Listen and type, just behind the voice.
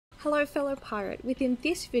Hello fellow pirate, within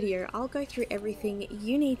this video I'll go through everything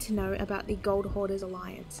you need to know about the Gold Hoarders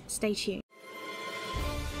Alliance. Stay tuned.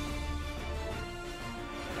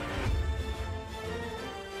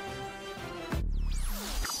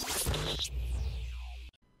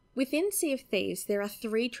 Within Sea of Thieves, there are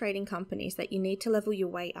 3 trading companies that you need to level your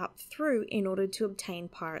way up through in order to obtain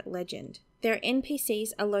Pirate Legend. Their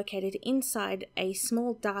NPCs are located inside a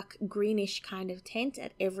small dark greenish kind of tent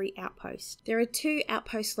at every outpost. There are 2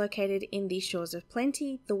 outposts located in the Shores of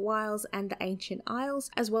Plenty, the Wilds and the Ancient Isles,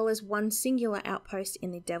 as well as 1 singular outpost in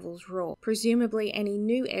the Devil's Roar. Presumably any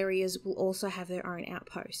new areas will also have their own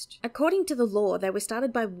outpost. According to the lore, they were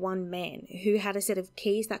started by 1 man who had a set of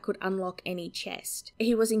keys that could unlock any chest.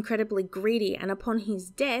 He was incredibly greedy, and upon his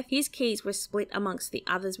death, his keys were split amongst the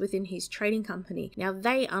others within his trading company. Now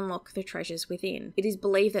they unlock the treasure within. It is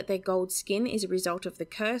believed that their gold skin is a result of the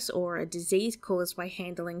curse or a disease caused by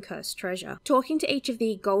handling cursed treasure. Talking to each of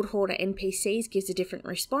the Gold Hoarder NPCs gives a different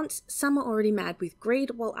response. Some are already mad with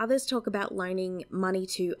greed, while others talk about loaning money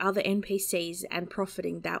to other NPCs and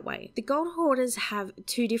profiting that way. The Gold Hoarders have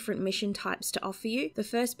 2 different mission types to offer you, the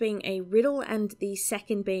first being a riddle and the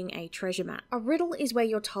second being a treasure map. A riddle is where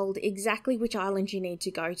you're told exactly which island you need to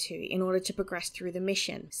go to in order to progress through the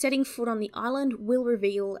mission. Setting foot on the island will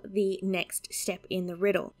reveal the next step in the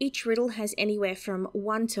riddle. Each riddle has anywhere from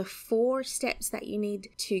 1 to 4 steps that you need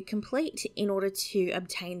to complete in order to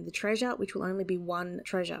obtain the treasure, which will only be 1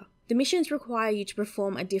 treasure. The missions require you to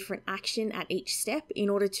perform a different action at each step in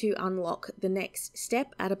order to unlock the next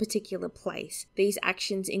step at a particular place. These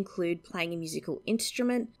actions include playing a musical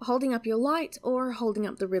instrument, holding up your light, or holding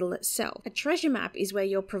up the riddle itself. A treasure map is where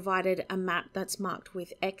you're provided a map that's marked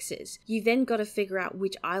with X's. You then got to figure out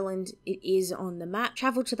which island it is on the map,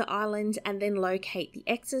 travel to the island, and then locate the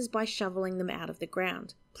X's by shoveling them out of the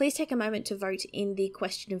ground. Please take a moment to vote in the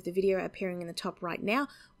question of the video appearing in the top right now.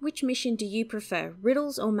 Which mission do you prefer,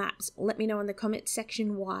 riddles or maps? Let me know in the comments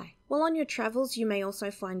section why. While on your travels, you may also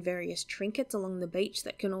find various trinkets along the beach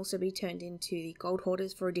that can also be turned into the Gold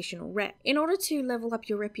Hoarders for additional rep. In order to level up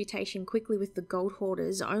your reputation quickly with the Gold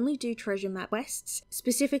Hoarders, only do treasure map quests,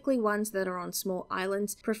 specifically ones that are on small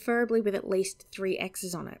islands, preferably with at least 3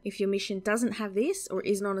 X's on it. If your mission doesn't have this or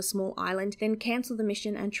isn't on a small island, then cancel the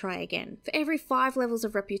mission and try again. For every 5 levels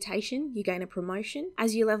of reputation, you gain a promotion.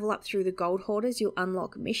 As you level up through the Gold Hoarders, you'll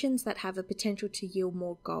unlock missions that have a potential to yield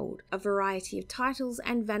more gold, a variety of titles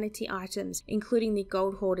and vanity items, including the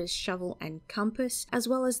Gold Hoarders shovel and compass, as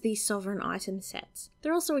well as the sovereign item sets.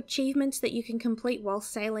 There are also achievements that you can complete while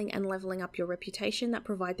sailing and leveling up your reputation that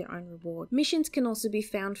provide their own reward. Missions can also be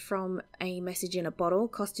found from a message in a bottle,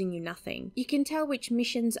 costing you nothing. You can tell which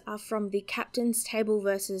missions are from the captain's table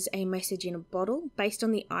versus a message in a bottle based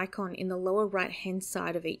on the icon in the lower right hand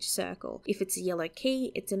side of each circle. If it's a yellow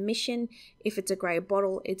key, it's a mission. If it's a grey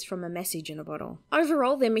bottle, it's from a message in a bottle.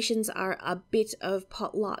 Overall, their missions are a bit of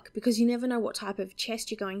pot luck because you never know what type of chest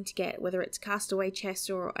you're going to get, whether it's castaway chest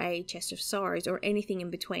or a chest of sorrows or anything in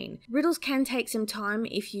between. Riddles can take some time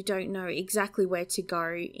if you don't know exactly where to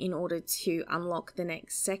go in order to unlock the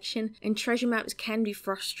next section, and treasure maps can be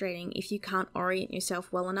frustrating if you can't orient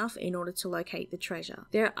yourself well enough in order to locate the treasure.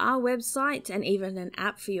 There are websites and even an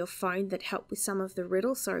app for your phone that help with some of the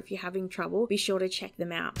riddles, so if you're having trouble, be sure to check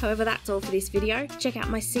them out. However, that's all for this video. Check out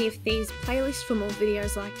my Sea of Thieves playlist for more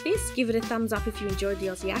videos like this. Give it a thumbs up if you enjoyed the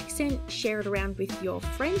Aussie accent, share it around with your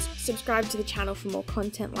friends, subscribe to the channel for more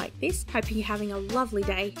content like this. Hope you're having a lovely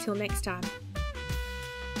day. Till next time.